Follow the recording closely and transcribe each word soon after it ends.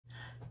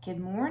Good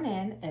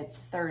morning. It's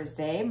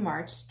Thursday,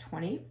 March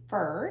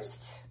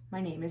 21st. My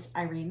name is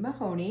Irene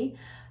Mahoney.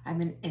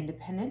 I'm an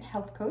independent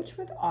health coach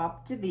with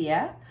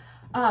Optavia.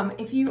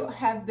 If you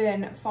have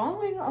been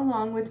following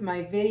along with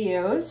my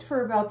videos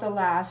for about the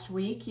last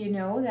week, you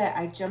know that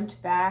I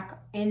jumped back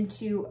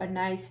into a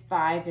nice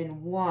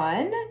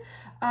 5-in-1.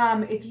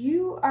 If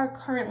you are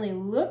currently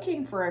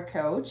looking for a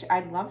coach,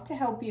 I'd love to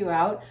help you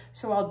out.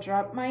 So I'll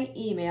drop my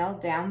email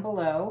down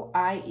below,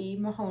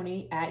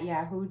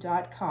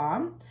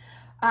 iemahoney@yahoo.com.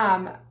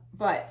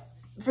 But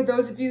for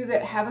those of you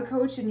that have a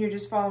coach and you're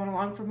just following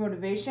along for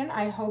motivation,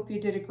 I hope you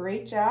did a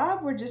great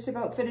job. We're just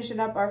about finishing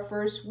up our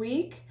first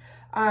week.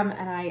 And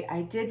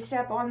I did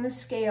step on the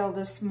scale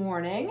this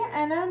morning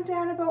and I'm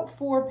down about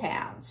 4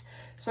 pounds.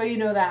 So you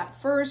know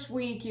that first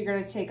week you're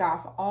going to take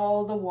off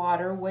all the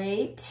water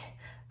weight,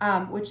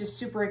 which is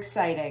super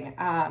exciting.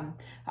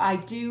 I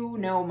do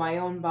know my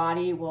own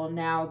body will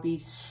now be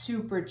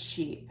super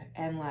cheap,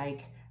 and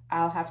like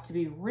I'll have to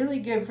be really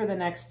good for the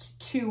next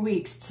 2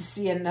 weeks to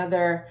see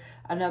another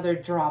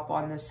drop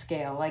on the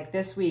scale. Like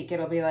this week,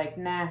 it'll be like,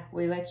 nah,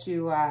 we let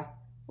you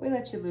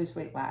lose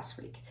weight last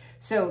week.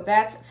 So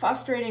that's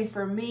frustrating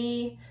for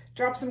me.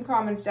 Drop some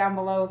comments down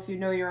below if you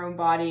know your own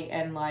body,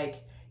 and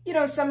like, you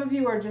know, some of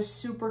you are just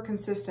super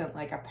consistent,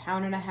 like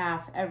 1.5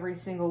 pounds every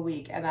single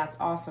week, and that's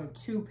awesome.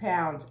 2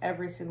 pounds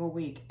every single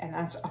week, and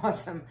that's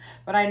awesome.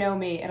 But I know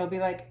me, it'll be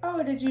like,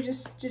 oh, did you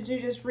just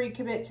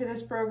recommit to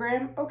this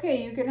program?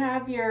 Okay, you can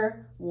have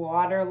your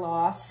water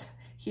loss.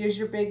 Here's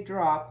your big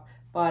drop,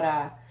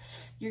 but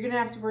you're gonna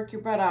have to work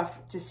your butt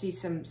off to see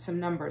some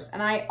numbers.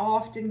 And I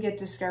often get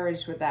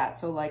discouraged with that.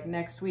 So like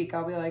next week,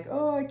 I'll be like,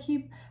 oh,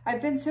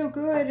 I've been so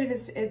good, and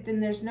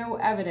then there's no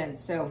evidence.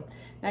 So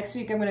next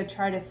week, I'm gonna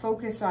try to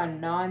focus on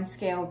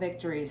non-scale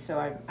victories.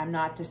 So I'm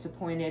not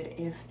disappointed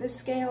if the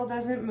scale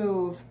doesn't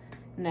move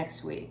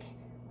next week.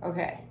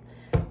 Okay,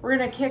 we're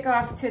gonna kick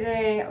off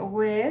today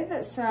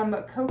with some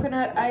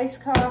coconut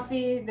iced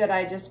coffee that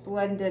I just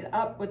blended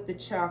up with the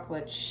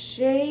chocolate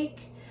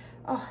shake.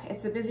 Oh,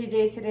 it's a busy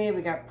day today.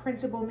 We got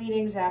principal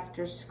meetings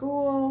after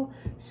school.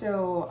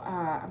 So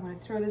I'm gonna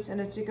throw this in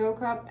a to-go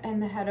cup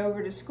and head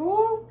over to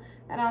school,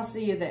 and I'll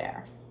see you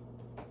there.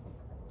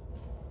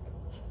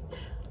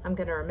 I'm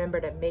gonna remember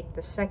to make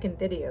the second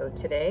video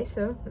today,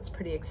 so that's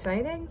pretty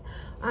exciting.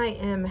 I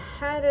am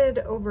headed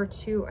over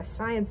to a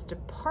science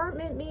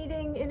department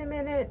meeting in a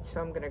minute,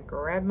 so I'm gonna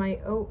grab my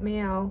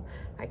oatmeal.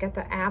 I got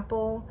the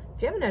apple.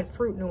 If you haven't had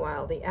fruit in a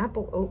while, the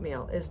apple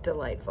oatmeal is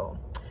delightful.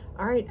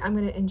 All right, I'm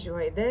gonna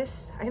enjoy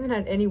this. I haven't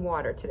had any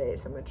water today,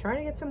 so I'm gonna try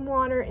to get some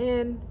water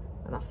in,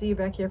 and I'll see you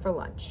back here for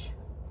lunch.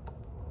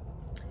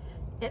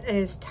 It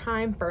is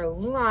time for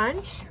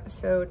lunch.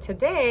 So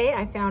today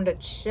I found a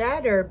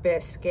cheddar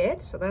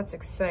biscuit, so that's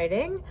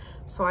exciting.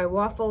 So I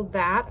waffled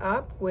that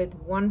up with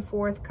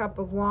 1/4 cup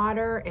of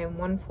water and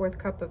 1/4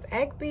 cup of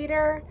egg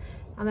beater.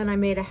 And then I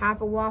made a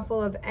half a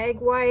waffle of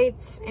egg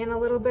whites and a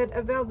little bit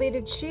of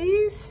Velveeta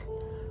cheese.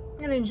 I'm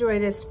gonna enjoy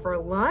this for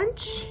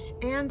lunch,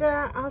 and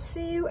I'll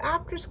see you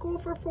after school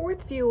for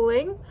fourth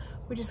fueling.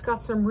 We just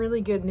got some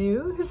really good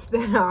news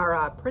that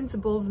our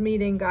principal's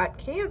meeting got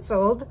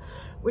canceled,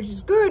 which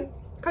is good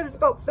because it's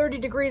about 30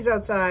 degrees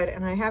outside,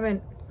 and I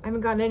haven't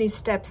gotten any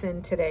steps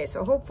in today.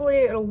 So hopefully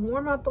it'll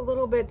warm up a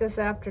little bit this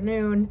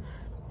afternoon,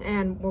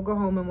 and we'll go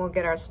home and we'll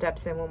get our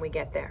steps in when we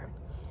get there.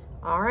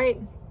 All right,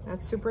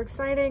 that's super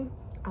exciting.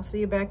 I'll see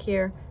you back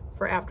here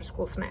for after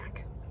school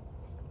snack.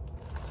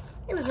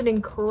 It was an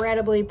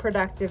incredibly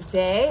productive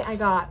day. I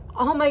got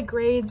all my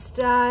grades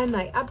done.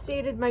 I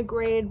updated my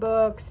grade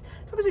books.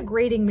 I was a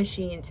grading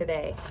machine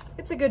today.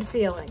 It's a good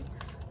feeling.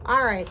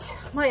 All right,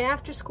 my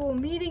after school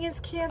meeting is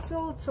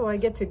canceled, so I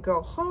get to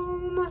go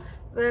home.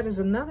 That is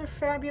another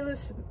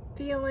fabulous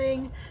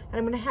feeling. And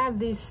I'm gonna have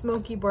these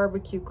smoky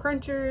barbecue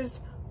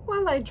crunchers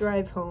while I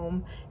drive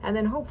home. And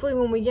then hopefully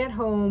when we get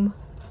home,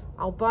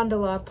 I'll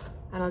bundle up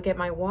and I'll get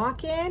my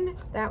walk in.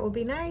 That will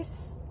be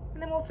nice.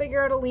 And then we'll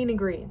figure out a lean and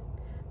green.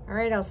 All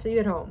right, I'll see you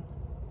at home.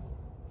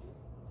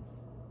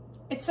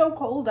 It's so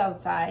cold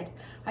outside.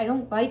 I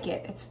don't like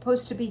it. It's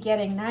supposed to be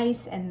getting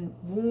nice and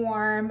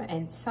warm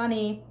and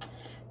sunny,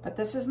 but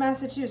this is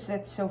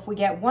Massachusetts. So if we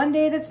get one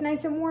day that's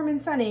nice and warm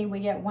and sunny, we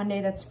get one day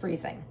that's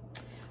freezing.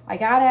 I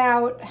got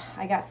out,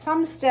 I got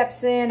some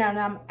steps in, and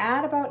I'm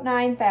at about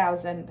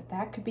 9,000, but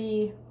that could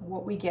be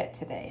what we get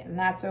today, and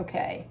that's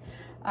okay.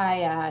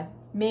 I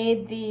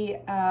made the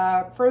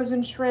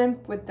frozen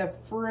shrimp with the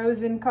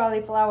frozen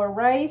cauliflower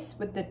rice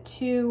with the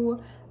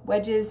 2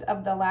 wedges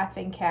of the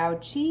Laughing Cow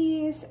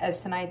cheese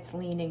as tonight's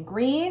lean and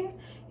green.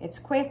 It's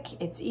quick,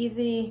 it's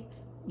easy.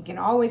 You can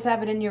always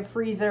have it in your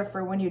freezer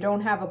for when you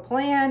don't have a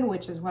plan,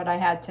 which is what I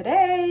had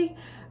today.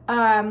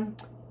 And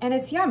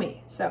it's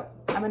yummy. So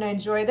I'm gonna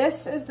enjoy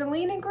this as the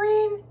lean and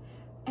green,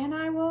 and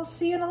I will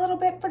see you in a little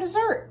bit for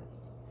dessert.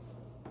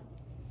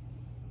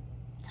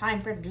 Time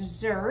for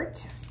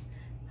dessert.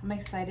 I'm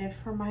excited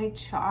for my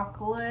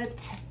chocolate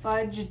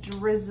fudge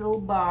drizzle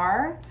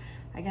bar.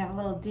 I got a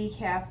little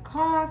decaf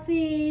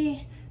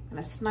coffee. I'm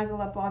gonna snuggle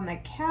up on the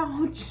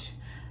couch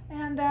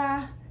and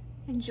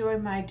enjoy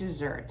my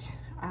dessert.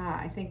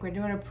 I think we're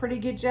doing a pretty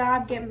good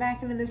job getting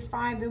back into this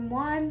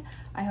 5-in-1.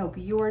 I hope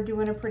you're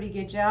doing a pretty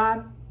good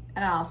job,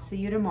 and I'll see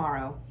you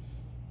tomorrow.